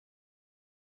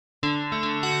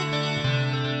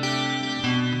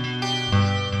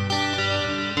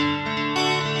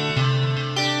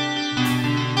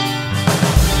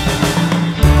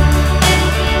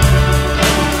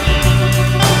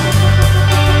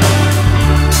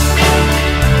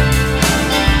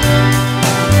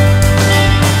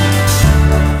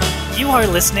are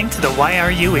listening to the Why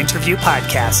Are You Interview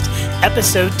Podcast,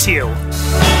 Episode 2.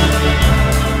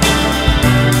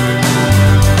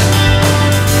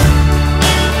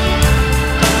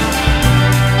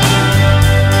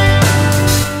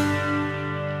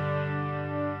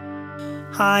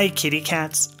 Hi, kitty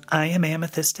cats. I am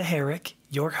Amethysta Herrick,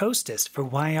 your hostess for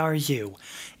Why Are You,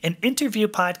 an interview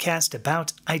podcast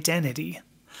about identity.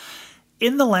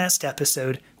 In the last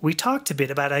episode, we talked a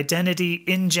bit about identity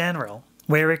in general,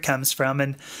 where it comes from,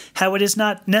 and how it is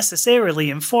not necessarily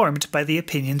informed by the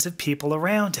opinions of people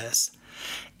around us.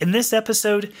 In this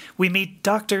episode, we meet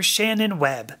Dr. Shannon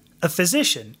Webb, a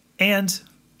physician and,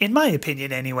 in my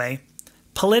opinion anyway,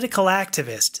 political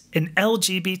activist, an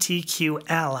LGBTQ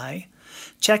ally.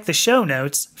 Check the show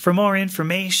notes for more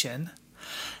information.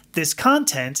 This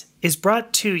content is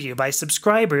brought to you by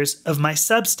subscribers of my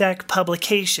Substack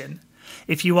publication.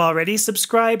 If you already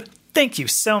subscribe, thank you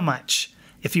so much.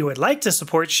 If you would like to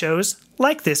support shows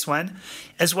like this one,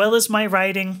 as well as my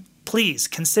writing, please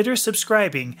consider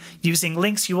subscribing using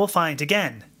links you will find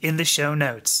again in the show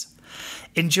notes.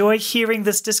 Enjoy hearing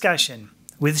this discussion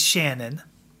with Shannon.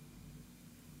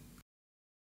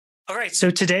 All right,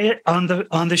 so today on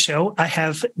the show, I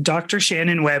have Dr.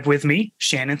 Shannon Webb with me.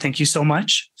 Shannon, thank you so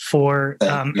much for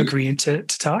agreeing to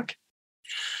talk.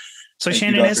 So,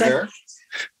 Shannon,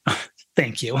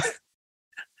 thank you. I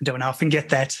don't often get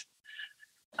that.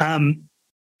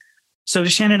 So,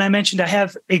 Shannon, I mentioned I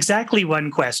have exactly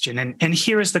one question, and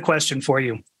here is the question for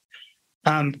you.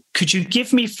 Could you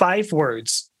give me 5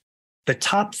 words, the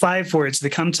top 5 words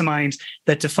that come to mind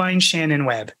that define Shannon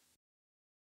Webb?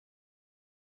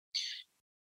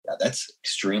 Yeah, that's an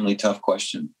extremely tough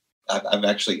question. I've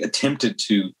actually attempted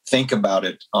to think about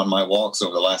it on my walks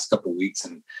over the last couple of weeks,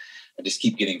 and I just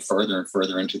keep getting further and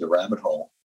further into the rabbit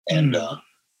hole. And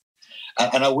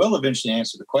I will eventually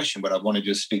answer the question, but I want to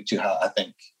just speak to how I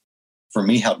think, for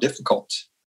me, how difficult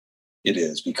it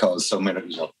is, because so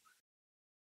many,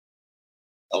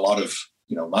 a lot of,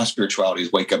 my spirituality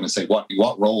is wake up and say,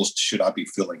 what roles should I be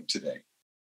filling today?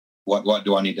 What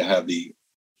do I need to have the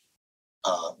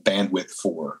bandwidth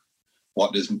for?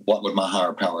 What would my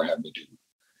higher power have me do?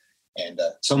 And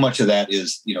so much of that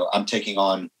is, I'm taking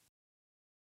on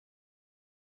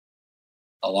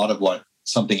a lot of what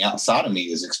something outside of me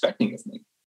is expecting of me.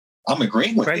 I'm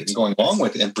agreeing with it and going along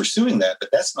with it and pursuing that, but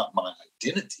that's not my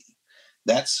identity.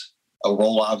 That's a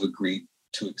role I've agreed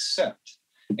to accept.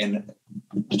 And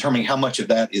determining how much of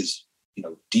that is,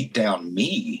 deep down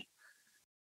me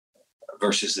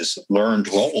versus this learned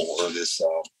role or this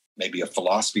maybe a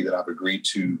philosophy that I've agreed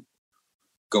to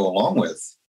go along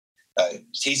with.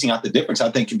 Teasing out the difference, I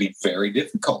think, can be very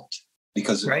difficult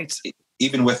because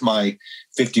even with my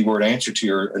 50-word answer to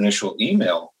your initial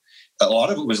email, a lot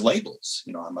of it was labels.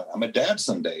 I'm a dad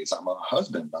some days. I'm a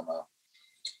husband. I'm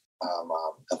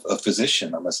a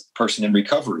physician. I'm a person in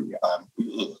recovery.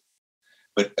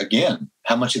 But again,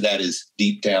 how much of that is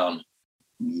deep down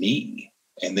me?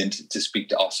 And then to speak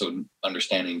to also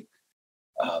understanding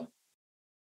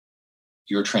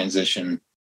your transition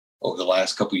over the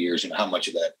last couple of years, and how much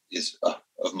of that is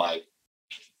of my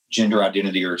gender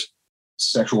identity or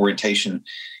sexual orientation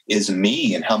is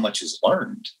me, and how much is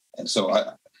learned. And so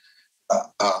I'm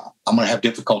going to have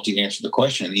difficulty answering the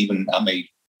question, and even I may,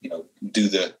 do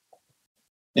the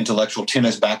intellectual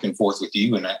tennis back and forth with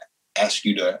you, and ask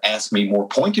you to ask me more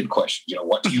pointed questions.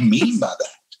 What do you mean by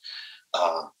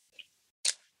that?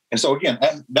 And so again,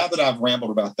 now that I've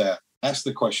rambled about that, ask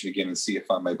the question again and see if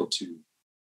I'm able to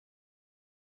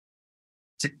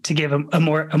give a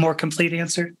more complete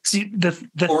answer. See,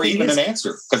 or even an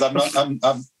answer, because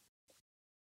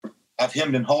I've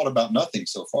hemmed and hawed about nothing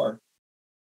so far.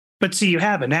 But see, you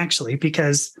haven't actually,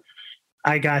 because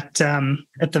I got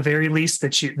at the very least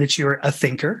that you're a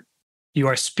thinker, you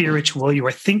are spiritual, you are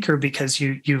a thinker because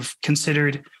you've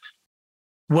considered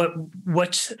what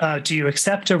do you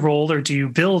accept a role or do you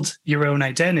build your own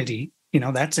identity?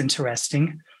 That's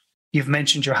interesting. You've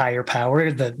mentioned your higher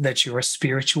power, that you are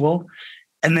spiritual.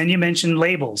 And then you mentioned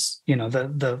labels.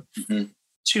 The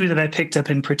 2 that I picked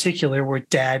up in particular were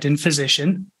dad and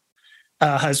physician,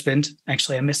 husband.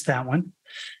 Actually, I missed that one.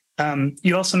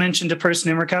 You also mentioned a person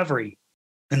in recovery.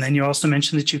 And then you also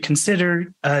mentioned that you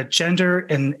consider gender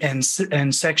and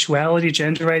sexuality,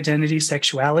 gender identity,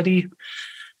 sexuality.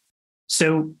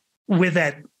 So with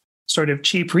that sort of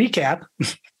cheap recap.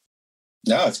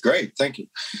 No, it's great. Thank you.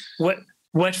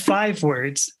 What 5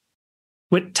 words?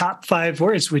 What top 5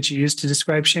 words would you use to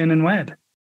describe Shannon Webb?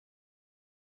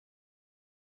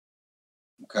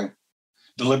 Okay.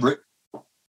 Deliberate.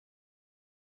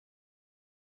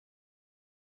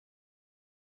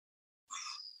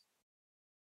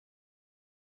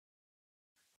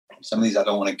 some of these I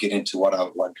don't want to get into what I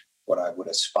would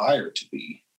aspire to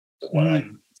be, but what I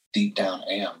deep down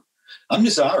am. I'm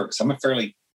desirous. I'm a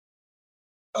fairly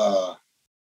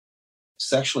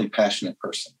sexually passionate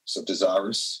person. So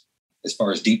desirous, as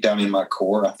far as deep down in my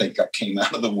core, I think I came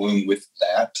out of the womb with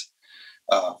that,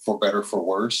 for better, for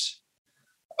worse.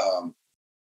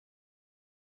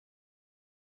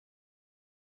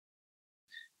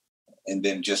 And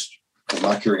then just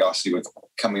my curiosity with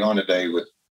coming on today with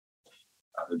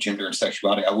gender and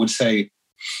sexuality, I would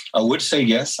say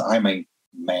yes, I'm a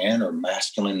man or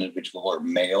masculine individual or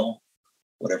male,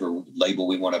 whatever label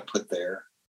we want to put there.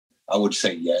 I would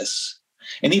say yes.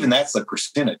 And even that's a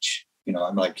percentage.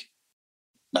 I'm like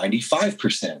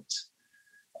 95%.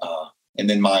 And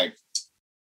then I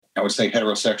would say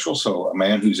heterosexual, so a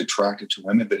man who's attracted to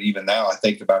women. But even now I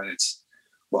think about it,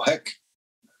 well, heck,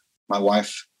 my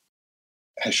wife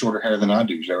has shorter hair than I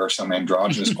do. There are some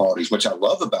androgynous qualities, which I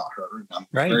love about her and I'm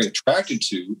very attracted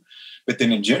to. But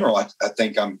then in general, I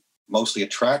think I'm mostly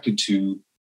attracted to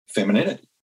femininity.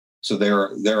 So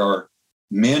there are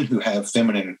men who have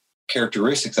feminine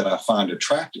characteristics that I find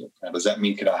attractive. Now, does that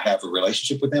mean could I have a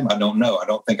relationship with them? I don't know. I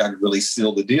don't think I could really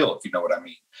seal the deal, if you know what I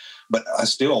mean. But I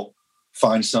still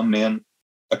find some men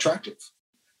attractive.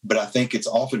 But I think it's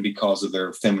often because of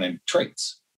their feminine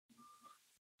traits.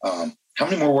 How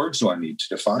many more words do I need to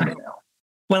define it now?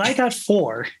 Well, I got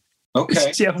 4.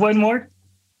 Okay. Do you have one more?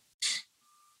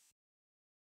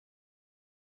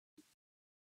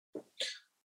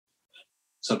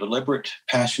 So deliberate,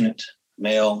 passionate,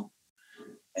 male,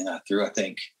 and I threw, I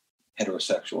think,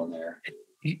 heterosexual in there.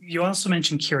 You also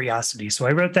mentioned curiosity, so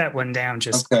I wrote that one down.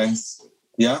 Okay.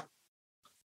 Yeah.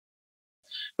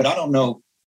 But I don't know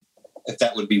if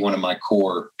that would be one of my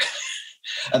core.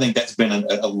 I think that's been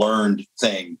a learned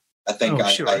thing. I think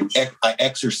I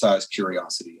exercise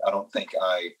curiosity. I don't think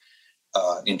I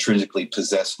intrinsically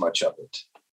possess much of it.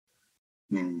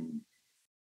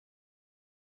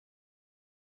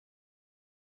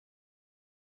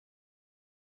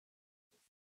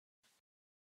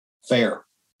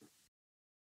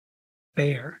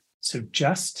 Fair. So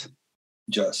just.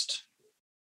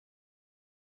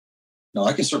 No,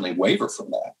 I can certainly waver from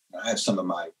that. I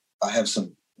have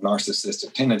some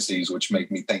narcissistic tendencies, which make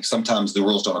me think sometimes the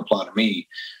rules don't apply to me.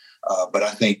 But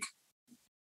I think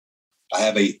I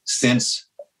have a sense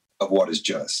of what is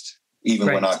just, even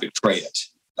when I betray it.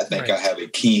 I think I have a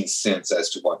keen sense as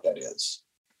to what that is.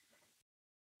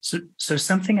 So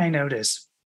something I notice,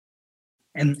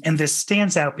 and this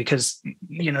stands out because,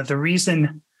 the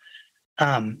reason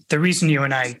you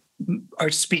and I are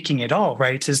speaking at all,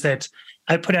 right, is that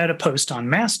I put out a post on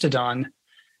Mastodon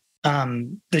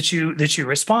that you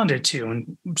responded to,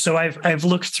 and so I've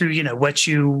looked through what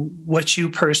you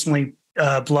personally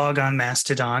blog on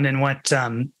Mastodon and what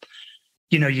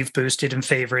you've boosted and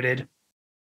favorited.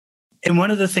 And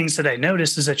one of the things that I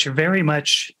noticed is that you're very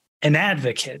much an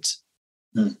advocate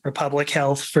for public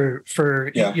health, for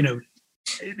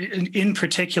in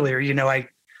particular,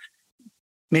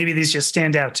 maybe these just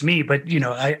stand out to me, but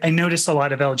I notice a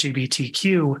lot of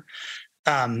LGBTQ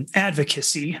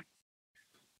advocacy.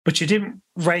 But you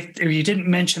didn't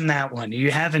mention that one.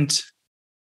 You haven't,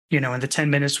 in the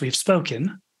 10 minutes we've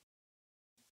spoken.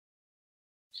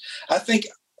 I think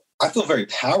I feel very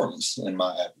powerless in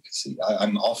my advocacy.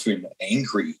 I'm often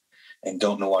angry and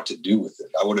don't know what to do with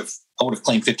it. I would have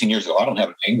claimed 15 years ago, I don't have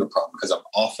an anger problem because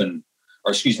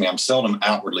I'm seldom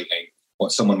outwardly angry.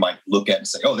 What someone might look at and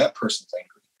say, oh, that person's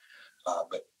angry.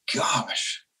 But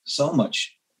gosh, so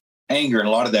much anger. And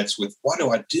a lot of that's with, what do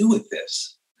I do with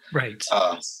this? Right.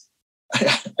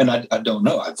 And I don't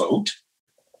know. I vote.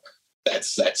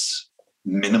 That's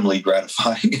minimally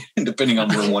gratifying, depending on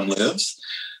where one lives.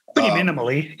 Pretty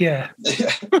minimally, yeah.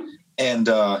 And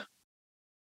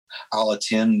I'll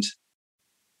attend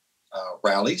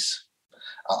rallies.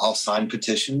 I'll sign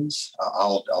petitions.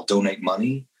 I'll donate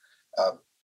money.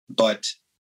 But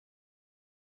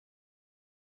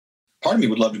part of me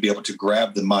would love to be able to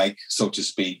grab the mic, so to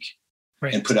speak,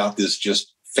 and put out this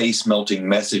just face-melting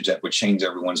message that would change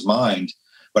everyone's mind.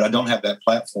 But I don't have that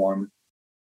platform,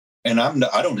 and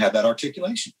I don't have that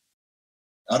articulation.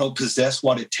 I don't possess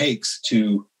what it takes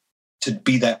to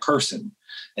be that person.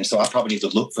 And so I probably need to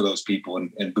look for those people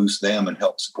and boost them and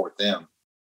help support them.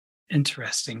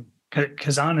 Interesting.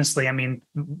 Because honestly, I mean,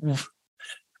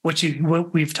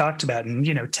 what we've talked about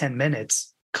in 10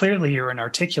 minutes, clearly you're an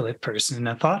articulate person and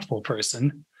a thoughtful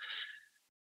person,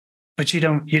 but you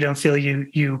don't feel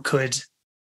you could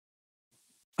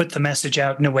put the message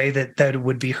out in a way that it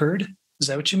would be heard. Is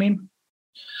that what you mean?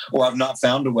 Or I've not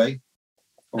found a way,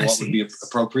 or what would be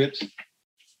appropriate.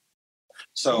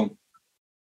 So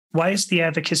Why is the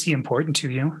advocacy important to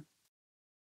you?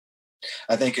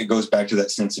 I think it goes back to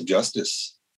that sense of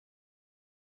justice.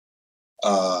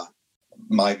 Go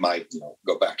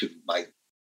back to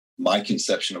my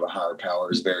conception of a higher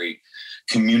power is very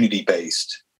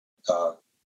community-based,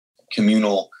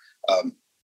 communal.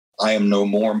 I am no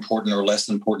more important or less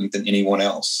important than anyone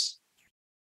else.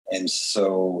 And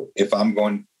so if I'm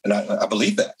going, and I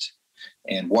believe that,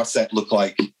 and what's that look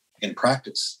like in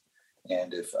practice?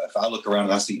 And if I look around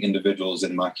and I see individuals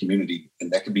in my community,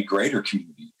 and that could be greater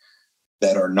community,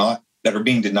 that are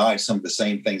being denied some of the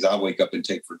same things I wake up and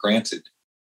take for granted,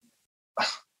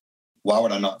 why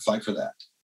would I not fight for that?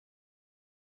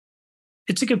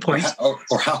 It's a good point.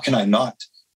 Or how can I not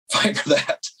fight for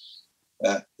that?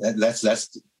 That's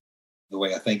the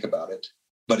way I think about it.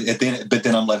 But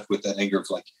then I'm left with that anger of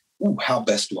like, ooh, how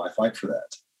best do I fight for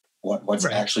that? What's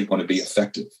right. Actually going to be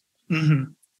effective?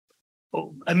 Mm-hmm.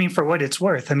 Well, I mean, for what it's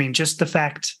worth, I mean, just the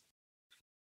fact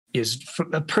is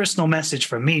a personal message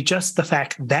from me, just the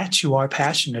fact that you are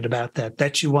passionate about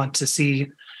that you want to see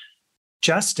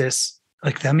justice,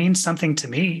 like that means something to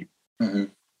me. Mm-hmm.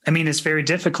 I mean, it's very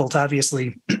difficult,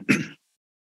 obviously,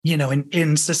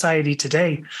 in society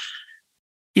today,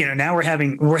 now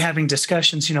we're having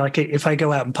discussions, like if I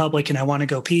go out in public and I want to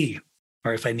go pee,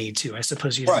 or if I need to, I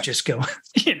suppose you don't just go,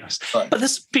 right. But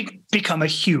this become a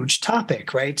huge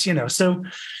topic, right? So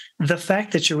the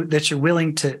fact that you're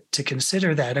willing to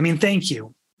consider that, I mean, thank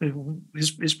you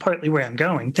is partly where I'm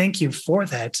going. Thank you for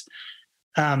that.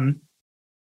 I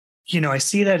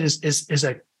see that as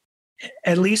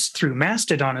at least through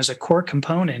Mastodon, as a core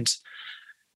component,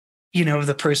 of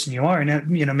the person you are. And,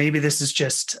 maybe this is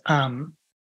just, I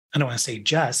don't want to say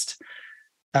just,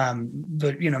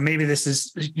 but, maybe this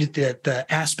is the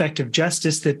aspect of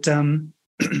justice that,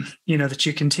 that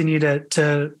you continue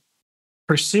to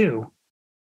pursue.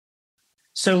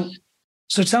 So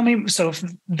tell me, so if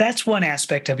that's one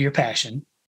aspect of your passion,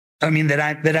 I mean, that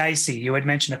I see. You had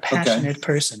mentioned a passionate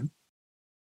person.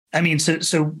 I mean,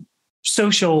 so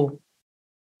social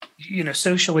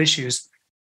issues,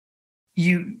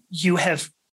 you have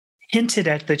hinted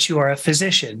at that you are a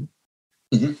physician.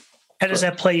 Mm-hmm. How does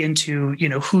that play into,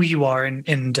 who you are and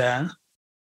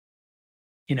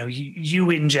you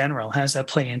in general? How does that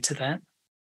play into that?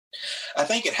 I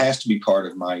think it has to be part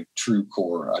of my true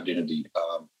core identity,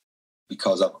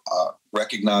 because I've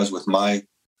recognized with my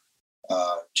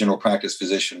general practice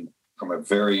physician from a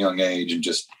very young age, and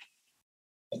just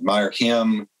admired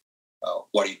him,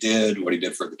 what he did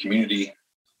for the community,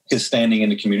 his standing in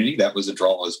the community. That was a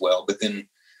draw as well. But then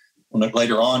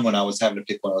later on, when I was having to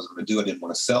pick what I was going to do, I didn't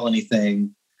want to sell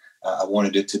anything. I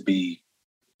wanted it to be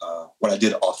what I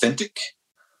did authentic.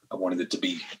 I wanted it to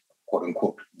be quote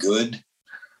unquote good. I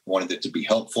wanted it to be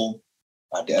helpful.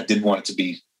 I did want it to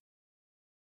be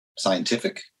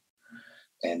scientific.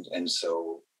 And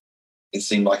so it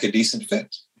seemed like a decent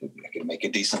fit. I could make a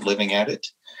decent living at it.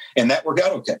 And that worked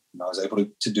out okay. And I was able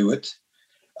to do it.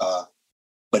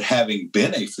 But having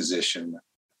been a physician,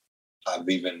 I've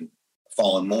even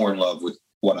fallen more in love with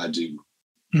what I do,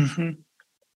 mm-hmm.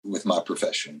 with my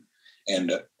profession.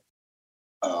 And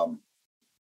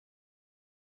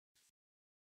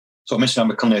so I mentioned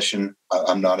I'm a clinician.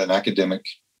 I'm not an academic.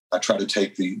 I try to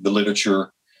take the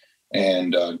literature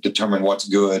and determine what's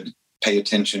good, pay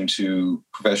attention to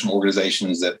professional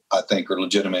organizations that I think are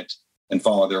legitimate and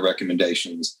follow their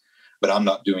recommendations. But I'm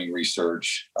not doing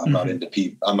research. I'm mm-hmm.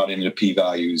 not into P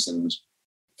values and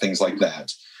things like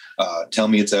that. Tell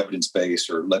me it's evidence-based,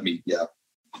 or let me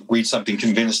read something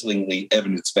convincingly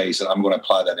evidence-based, and I'm going to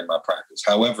apply that in my practice.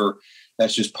 However,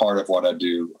 that's just part of what I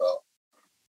do.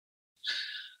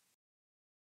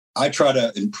 I try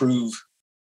to improve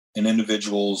an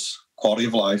individual's quality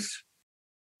of life,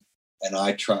 and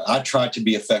I try to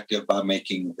be effective by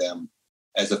making them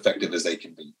as effective as they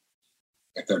can be.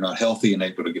 If they're not healthy and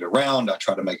able to get around, I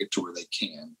try to make it to where they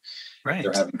can. Right. If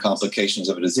they're having complications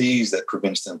of a disease that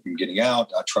prevents them from getting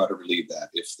out, I try to relieve that.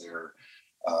 If they're,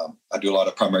 I do a lot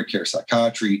of primary care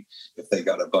psychiatry. If they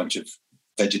got a bunch of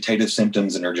vegetative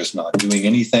symptoms and they're just not doing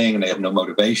anything and they have no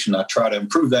motivation, I try to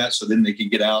improve that so then they can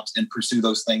get out and pursue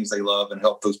those things they love and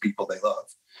help those people they love.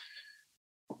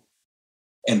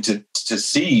 And to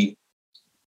see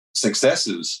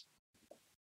successes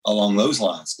along those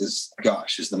lines is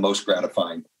the most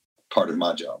gratifying part of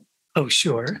my job. Oh,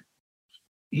 sure.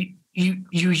 You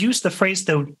use the phrase,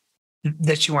 though,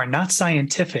 that you are not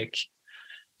scientific,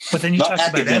 but then you talk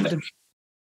about evidence.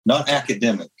 Not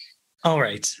academic. All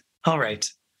right.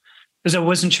 Because I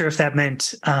wasn't sure if that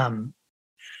meant,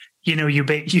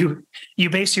 you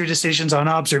base your decisions on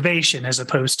observation as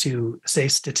opposed to, say,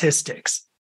 statistics.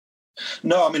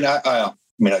 No, I mean,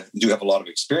 mean, I do have a lot of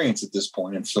experience at this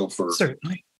point. And so for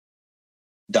certainly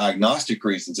diagnostic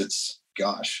reasons,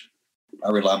 I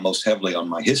rely most heavily on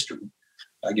my history.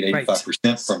 I get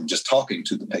 85% from just talking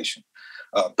to the patient.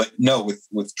 But no,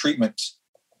 with treatment,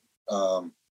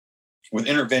 with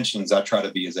interventions, I try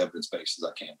to be as evidence-based as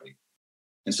I can be.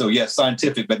 And so, yes,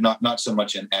 scientific, but not so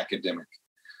much an academic.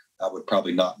 I would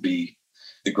probably not be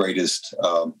the greatest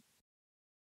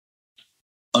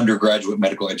undergraduate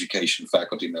medical education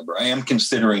faculty member. I am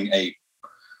considering a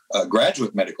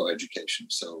graduate medical education,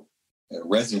 so a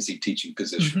residency teaching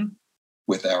position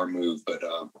with our move. But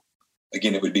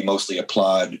again, it would be mostly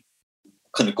applied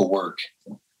clinical work.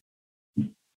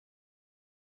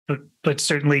 But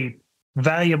certainly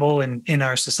valuable in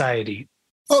our society.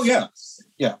 Oh, yeah.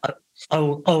 Yeah. A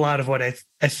lot of what I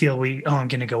feel I'm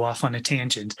going to go off on a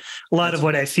tangent. A lot of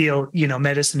what I feel,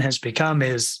 medicine has become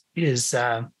is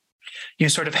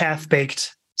sort of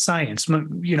half-baked science.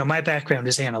 My background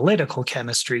is analytical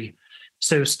chemistry.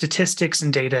 So statistics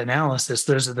and data analysis,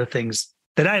 those are the things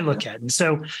that I look at. And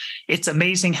so it's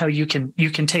amazing how you can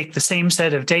take the same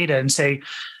set of data and say,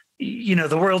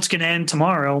 the world's going to end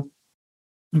tomorrow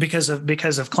because of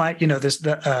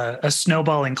a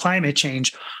snowballing climate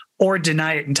change, or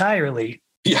deny it entirely.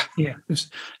 Yeah.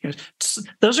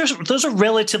 Those are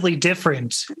relatively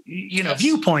different,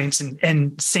 viewpoints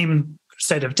and same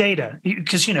set of data,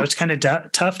 because it's kind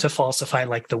of tough to falsify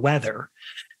like the weather.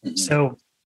 Mm-hmm. So,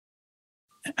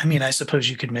 I mean, I suppose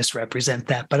you could misrepresent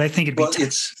that, but I think it'd be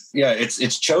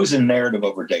it's chosen narrative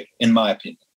over data, in my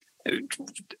opinion.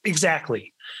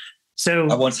 Exactly. So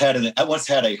I once had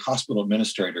a hospital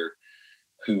administrator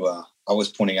who I was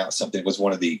pointing out something was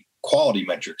one of the quality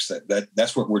metrics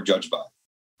that's what we're judged by.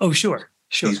 Oh, sure.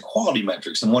 These quality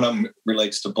metrics, and one of them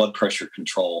relates to blood pressure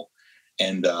control,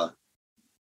 and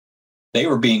they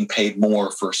were being paid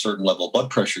more for a certain level of blood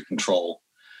pressure control,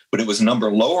 but it was a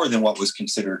number lower than what was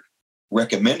considered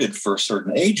recommended for a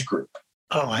certain age group.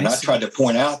 I tried to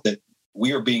point out that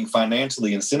we are being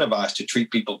financially incentivized to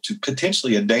treat people to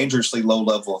potentially a dangerously low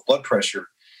level of blood pressure.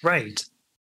 Right.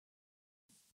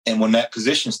 And when that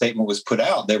position statement was put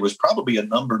out, there was probably a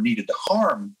number needed to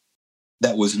harm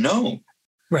that was known.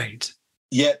 Right.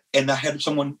 Yet, and I had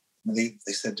someone, they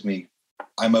said to me,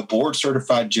 I'm a board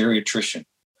certified geriatrician,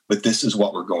 but this is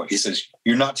what we're going. He says,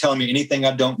 you're not telling me anything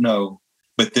I don't know,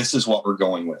 but this is what we're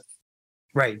going with.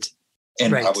 Right.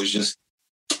 And I was just,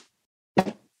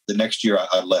 the next year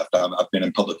I left. I've been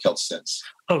in public health since.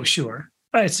 Oh, sure.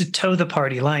 It's a toe the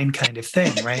party line kind of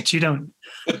thing, right? You don't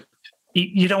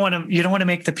want to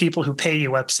make the people who pay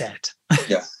you upset.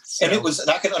 Yeah. So. And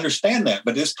I can understand that,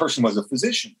 but this person was a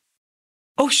physician.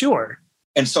 Oh, sure.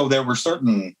 And so there were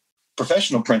certain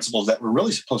professional principles that were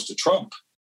really supposed to trump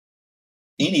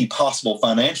any possible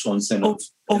financial incentive.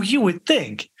 Oh, you would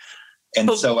think. And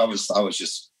so I was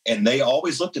just, and they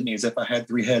always looked at me as if I had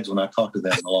three heads when I talked to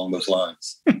them along those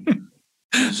lines. It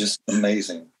was just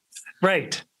amazing.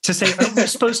 Right. To say, we're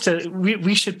supposed to,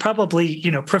 we should probably,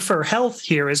 prefer health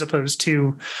here as opposed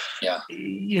to,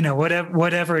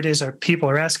 whatever it is our people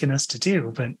are asking us to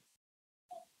do. But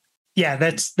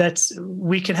yeah,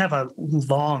 we can have a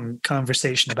long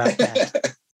conversation about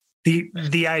that.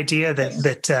 The idea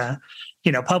that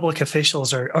public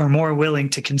officials are more willing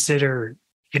to consider,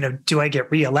 do I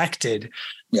get reelected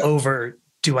over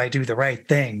do I do the right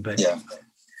thing? But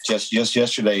just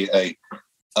yesterday,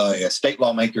 a state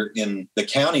lawmaker in the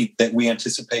county that we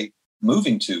anticipate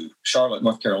moving to, Charlotte,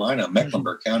 North Carolina,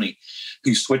 Mecklenburg County,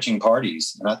 who's switching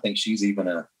parties, and I think she's even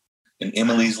an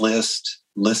Emily's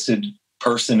listed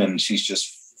person, and she's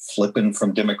just flipping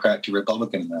from Democrat to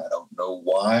Republican. And I don't know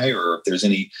why, or if there's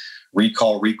any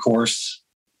recourse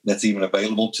that's even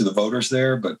available to the voters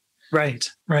there. But right.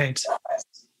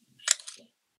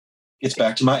 It's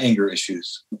back to my anger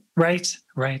issues. Right. See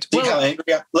how angry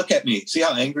look at me. See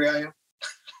how angry I am?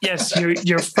 Yes,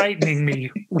 you're frightening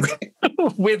me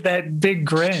with that big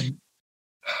grin.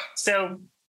 So,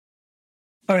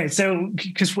 all right. So,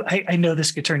 because I know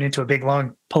this could turn into a big,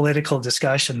 long political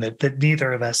discussion that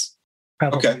neither of us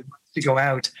probably wants to go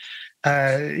out,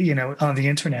 on the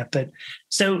internet. But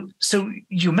so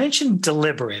you mentioned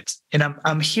deliberate, and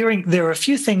I'm hearing there are a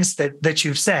few things that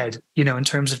you've said, in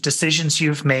terms of decisions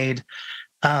you've made.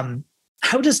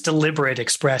 How does deliberate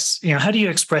express? How do you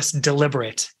express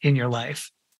deliberate in your life?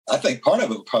 I think part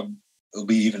of it probably will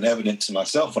be even evident to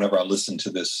myself whenever I listen to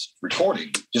this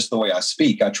recording. Just the way I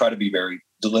speak, I try to be very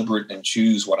deliberate and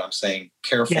choose what I'm saying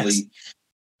carefully. Yes.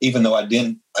 Even though I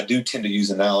do tend to use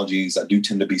analogies, I do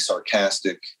tend to be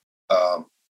sarcastic. But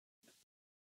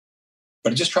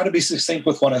I just try to be succinct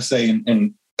with what I say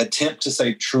and attempt to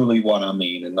say truly what I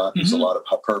mean and not use a lot of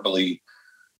hyperbole.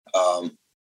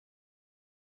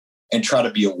 and try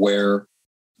to be aware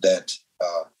that,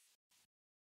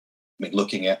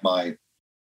 looking at my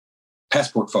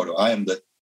passport photo, I am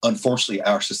unfortunately,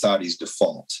 our society's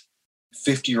default.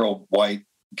 50-year-old white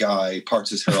guy,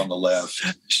 parts his hair on the left.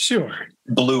 Sure.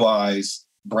 Blue eyes,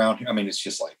 brown hair. It's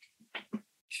just like,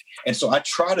 and so I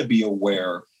try to be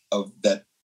aware of that.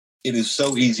 It is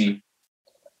so easy.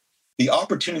 The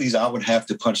opportunities I would have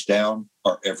to punch down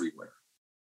are everywhere,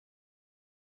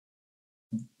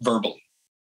 verbally.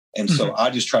 And so I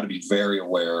just try to be very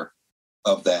aware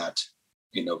of that.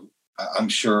 I'm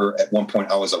sure at one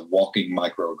point I was a walking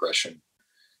microaggression,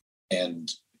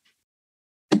 and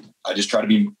I just try to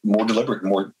be more deliberate,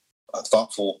 more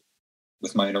thoughtful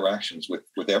with my interactions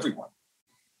with everyone.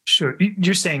 Sure.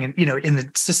 You're saying, in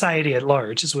the society at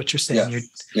large is what you're saying.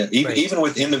 Yeah. Even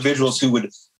with individuals who would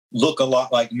look a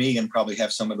lot like me and probably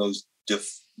have some of those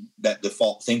that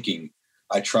default thinking,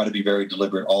 I try to be very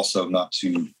deliberate also not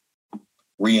to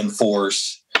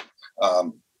reinforce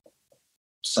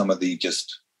some of the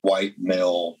just white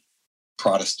male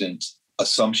Protestant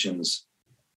assumptions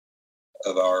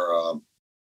of our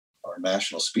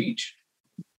national speech.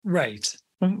 Right.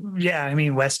 Yeah.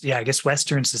 I guess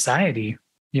Western society,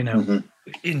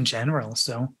 in general.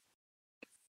 So,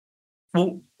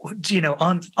 well,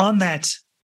 on that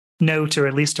note, or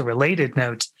at least a related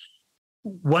note,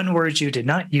 one word you did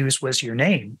not use was your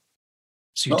name.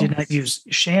 So you did not use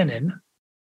Shannon.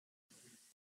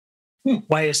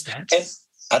 Why is that?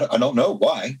 And I don't know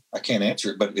why. I can't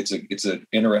answer it, but it's an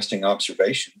interesting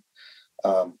observation.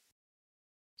 I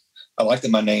like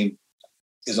that my name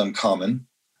is uncommon.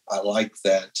 I like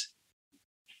that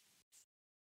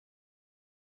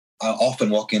I often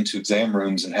walk into exam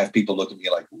rooms and have people look at me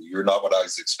like, well, you're not what I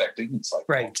was expecting. It's like,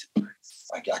 right. Well,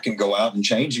 I can go out and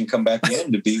change and come back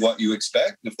in to be what you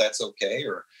expect, if that's okay.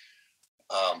 Or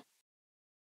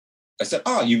I said,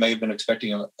 you may have been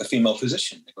expecting a female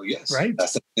physician. They go, yes. Right.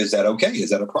 Is that okay? Is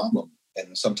that a problem?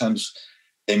 And sometimes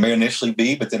they may initially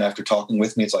be, but then after talking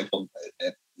with me, it's like, well,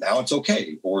 now it's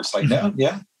okay. Or it's like, no,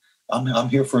 yeah, I'm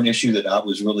here for an issue that I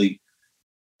was really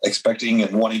expecting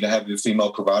and wanting to have a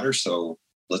female provider. So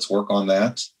let's work on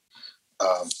that.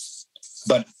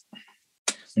 But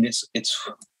it's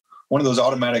one of those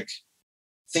automatic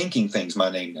thinking things, my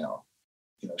name now.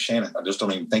 Shannon, I just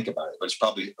don't even think about it. But it's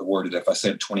probably a word that if I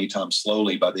said 20 times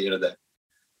slowly by the end of that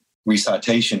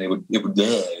recitation,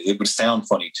 it would sound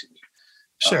funny to me.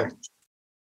 Sure.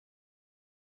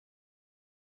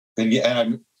 And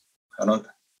yeah, I don't.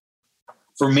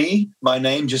 For me, my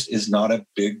name just is not a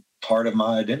big part of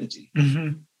my identity.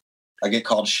 Mm-hmm. I get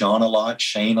called Sean a lot,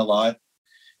 Shane a lot,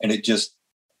 and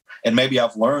maybe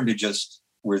I've learned to just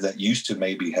where that used to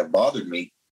maybe have bothered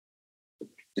me.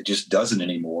 It just doesn't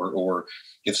anymore. Or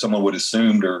if someone would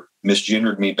assumed or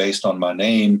misgendered me based on my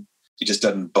name, it just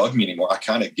doesn't bug me anymore. I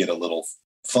kind of get a little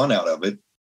fun out of it.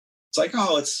 It's like,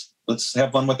 let's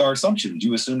have fun with our assumptions.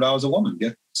 You assumed I was a woman.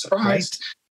 Get surprised.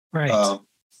 Right.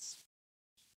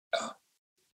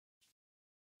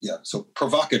 Yeah. So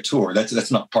provocateur,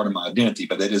 that's not part of my identity,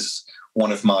 but that is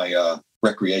one of my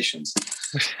recreations.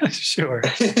 Sure.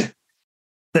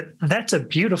 That's a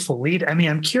beautiful lead.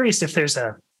 I'm curious if there's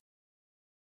a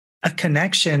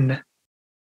connection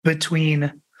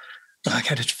between. I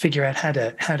got to figure out how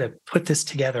to put this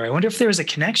together. I wonder if there was a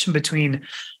connection between,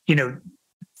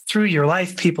 through your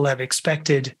life, people have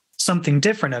expected something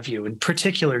different of you, in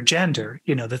particular gender.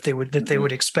 That they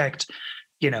would expect,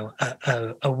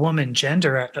 a woman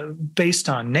gender based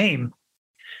on name.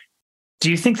 Do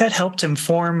you think that helped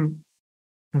inform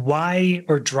why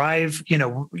or drive,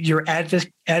 your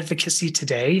advocacy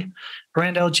today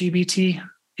around LGBT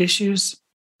issues?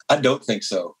 I don't think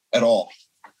so at all.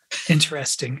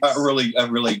 Interesting. I really,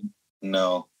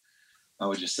 no. I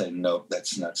would just say, no,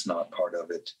 that's not part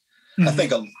of it. Mm-hmm. I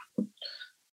think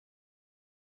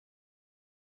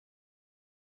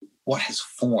what has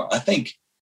formed, I think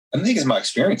it's my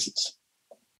experiences.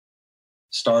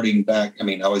 Starting back,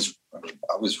 I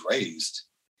was raised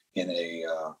in a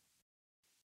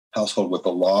household with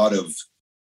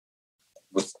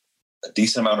with a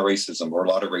decent amount of racism, or a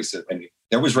lot of racism. And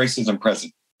there was racism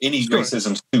present. Any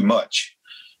racism's too much.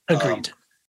 Agreed.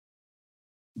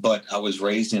 But I was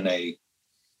raised in they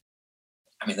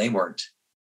weren't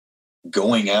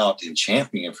going out and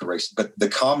championing for race, but the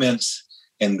comments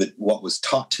and what was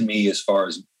taught to me as far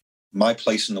as my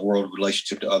place in the world,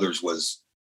 relationship to others was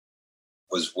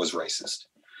racist.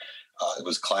 It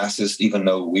was classist, even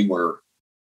though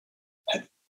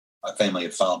my family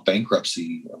had filed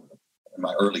bankruptcy in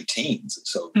my early teens.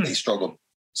 So they struggled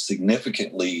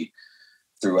significantly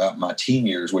throughout my teen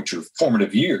years, which are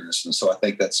formative years. And so I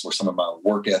think that's where some of my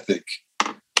work ethic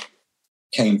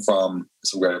came from.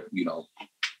 So where,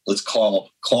 let's claw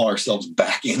ourselves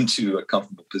back into a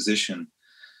comfortable position.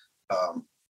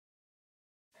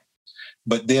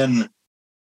 But then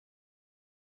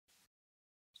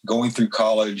going through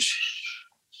college,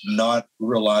 not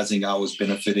realizing I was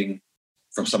benefiting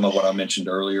from some of what I mentioned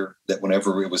earlier, that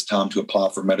whenever it was time to apply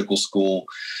for medical school,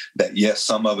 that yes,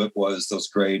 some of it was those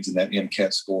grades and that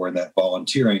MCAT score and that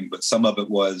volunteering, but some of it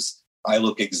was I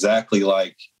look exactly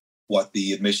like what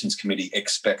the admissions committee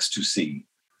expects to see.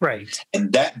 Right.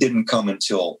 And that didn't come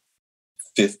until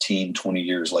 15, 20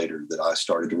 years later that I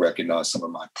started to recognize some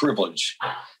of my privilege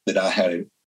that I had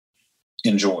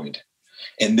enjoyed.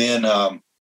 And then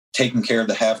taking care of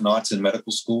the have-nots in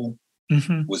medical school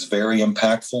was very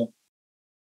impactful.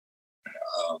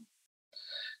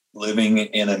 Living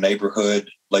in a neighborhood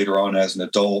later on as an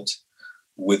adult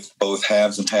with both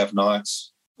haves and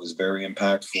have-nots was very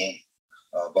impactful.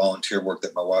 Volunteer work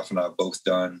that my wife and I have both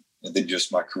done, and then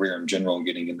just my career in general and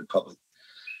getting into public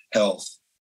health.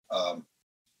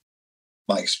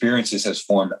 My experiences has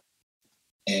formed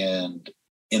and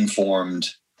informed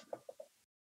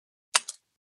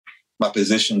my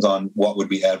positions on what would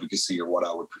be advocacy or what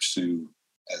I would pursue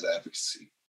as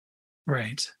advocacy.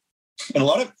 Right. And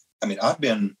I've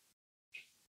been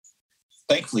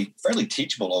thankfully fairly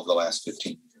teachable over the last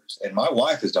 15 years. And my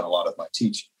wife has done a lot of my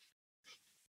teaching.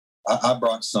 I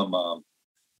brought some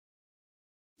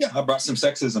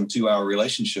sexism to our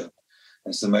relationship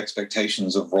and some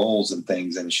expectations of roles and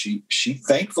things. And she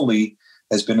thankfully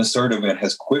has been assertive and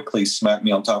has quickly smacked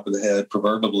me on top of the head,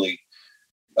 proverbially,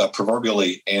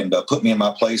 and put me in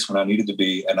my place when I needed to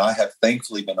be. And I have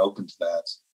thankfully been open to that.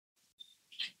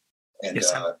 And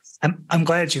yes, I'm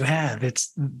glad you have.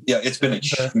 It's been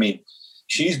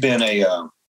she's been a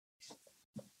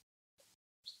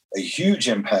huge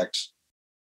impact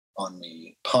on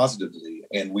me positively.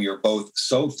 And we are both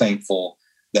so thankful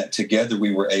that together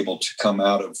we were able to come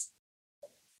out of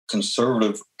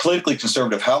politically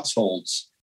conservative households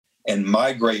and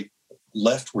migrate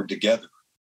leftward together.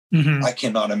 Mm-hmm. I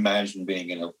cannot imagine being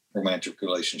in a romantic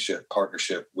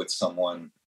partnership with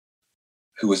someone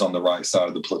who is on the right side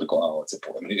of the political aisle.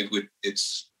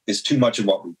 It's too much of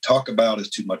what we talk about. It's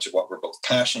too much of what we're both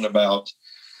passionate about.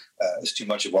 It's too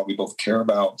much of what we both care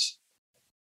about.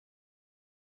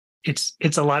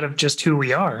 It's a lot of just who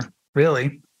we are,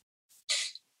 really.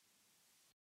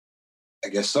 I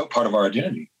guess so. Part of our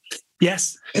identity.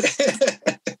 Yes.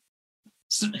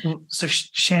 So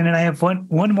Shannon, I have one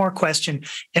more question,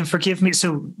 and forgive me.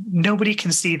 So nobody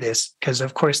can see this because,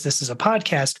 of course, this is a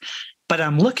podcast. But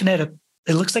I'm looking at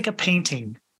it looks like a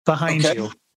painting behind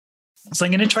you. So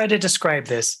I'm going to try to describe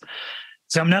this.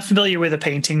 So I'm not familiar with the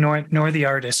painting nor the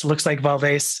artist. It looks like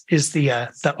Valdez is the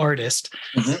artist.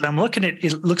 Mm-hmm. But I'm looking at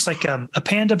it. Looks like a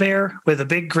panda bear with a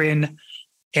big grin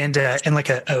and like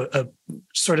a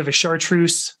sort of a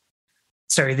chartreuse.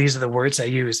 Sorry, these are the words I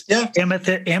use. Yeah,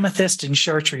 amethyst and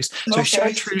chartreuse. So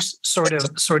chartreuse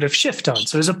sort of shift on.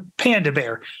 So there's a panda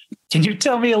bear. Can you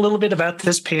tell me a little bit about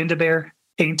this panda bear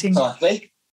painting? So I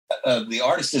think the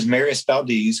artist is Marius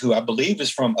Valdez, who I believe is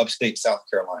from upstate South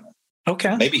Carolina.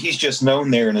 Okay. Maybe he's just known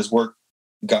there and his work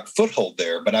got foothold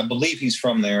there, but I believe he's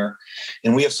from there.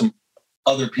 And we have some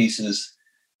other pieces.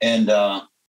 And,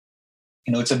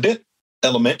 it's a bit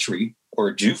elementary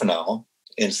or juvenile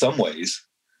in some ways.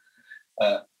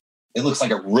 It looks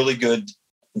like a really good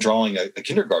drawing a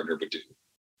kindergartner would do.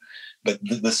 But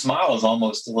the smile is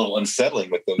almost a little unsettling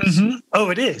with those. Mm-hmm.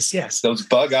 Oh, it is. Yes. Those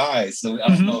bug eyes. So I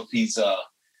don't know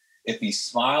if he's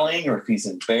smiling or if he's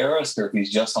embarrassed or if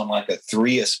he's just on like a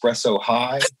 3 espresso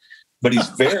high, but he's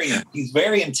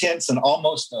very intense and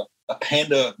almost a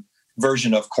panda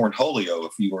version of Cornholio.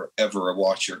 If you were ever a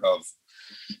watcher of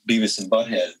Beavis and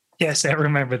Butthead. Yes. I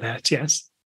remember that. Yes.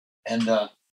 And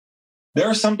there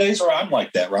are some days where I'm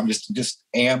like that, where I'm just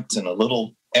amped and a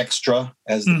little extra,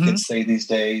 as the kids say these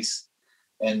days.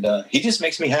 And he just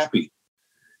makes me happy.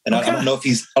 And I don't know if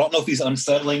he's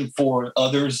unsettling for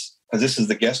others, because this is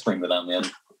the guest room that I'm in.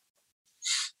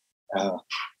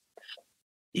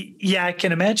 Yeah, I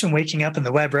can imagine waking up in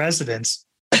the Webb residence.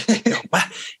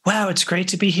 Wow, it's great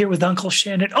to be here with Uncle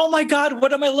Shannon. Oh my God,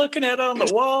 what am I looking at on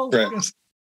the wall? Right.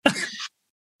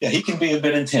 Yeah, he can be a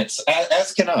bit intense,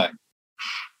 as can I.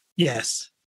 Yes,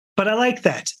 but I like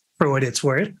that for what it's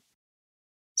worth.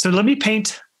 So let me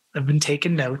paint. I've been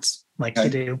taking notes like you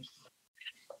do.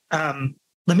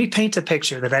 Let me paint a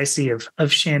picture that I see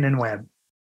of Shannon Webb.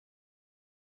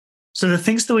 So the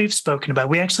things that we've spoken about,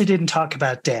 we actually didn't talk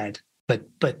about Dad, but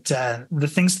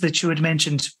the things that you had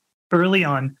mentioned early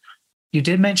on, you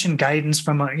did mention guidance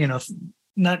from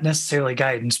not necessarily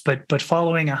guidance, but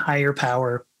following a higher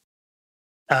power,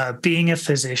 being a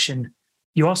physician.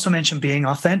 you also mentioned being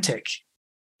authentic.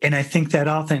 And I think that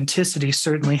authenticity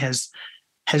certainly has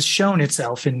shown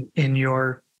itself in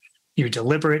your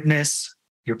deliberateness,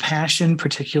 your passion,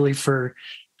 particularly for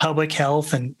public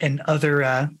health and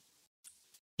other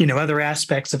other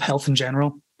aspects of health in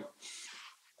general.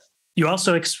 You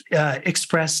also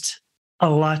expressed a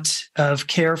lot of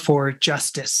care for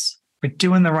justice, for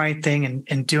doing the right thing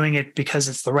and doing it because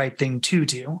it's the right thing to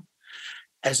do,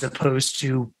 as opposed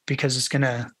to because it's going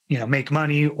to make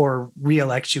money or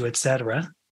reelect you, etc.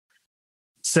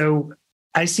 So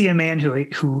I see a man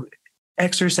who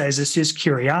exercises his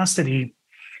curiosity,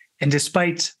 and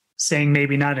despite saying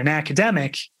maybe not an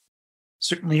academic,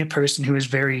 certainly a person who is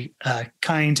very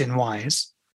kind and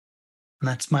wise. And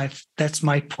that's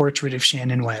my portrait of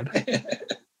Shannon Webb.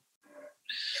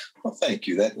 Well, thank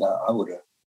you. That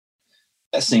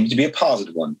that seems to be a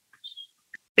positive one.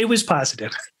 It was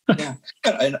positive. Yeah,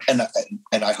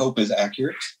 and I hope is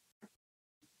accurate.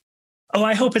 Oh,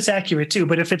 I hope it's accurate too.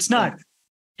 But if it's not,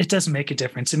 it doesn't make a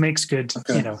difference. It makes good,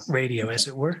 radio, as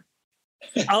it were.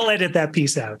 I'll edit that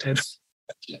piece out.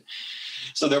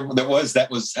 So that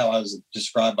was how I was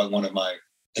described by one of my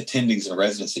attendings in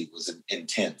residency. Was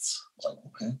intense. I was like,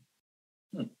 okay,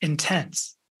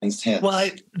 intense.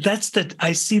 Well,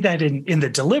 I see that in the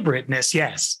deliberateness,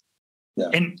 yes,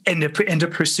 and the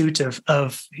pursuit of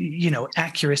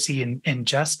accuracy and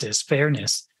justice,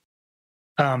 fairness.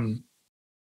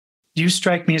 You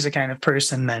strike me as a kind of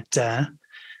person that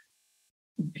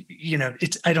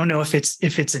it's, I don't know if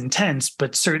it's intense,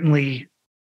 but certainly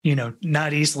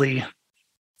not easily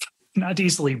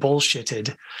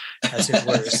bullshitted, as it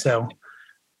were. So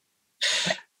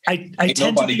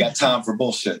nobody got time for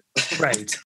bullshit.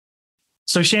 Right.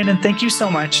 So Shannon, thank you so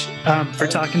much for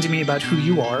talking to me about who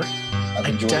you are. I've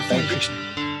enjoyed it. Thank you.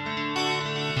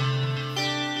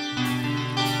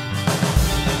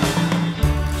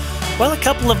 Well, a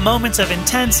couple of moments of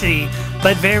intensity,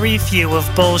 but very few of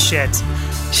bullshit.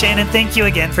 Shannon, thank you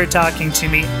again for talking to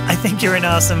me. I think you're an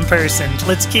awesome person.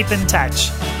 Let's keep in touch.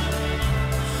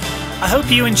 I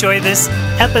hope you enjoy this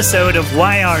episode of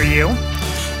Why Are You?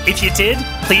 If you did,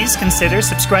 please consider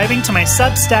subscribing to my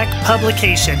Substack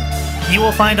publication. You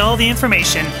will find all the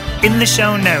information in the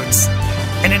show notes.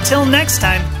 And until next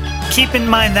time, keep in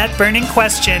mind that burning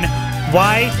question,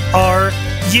 why are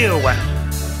you?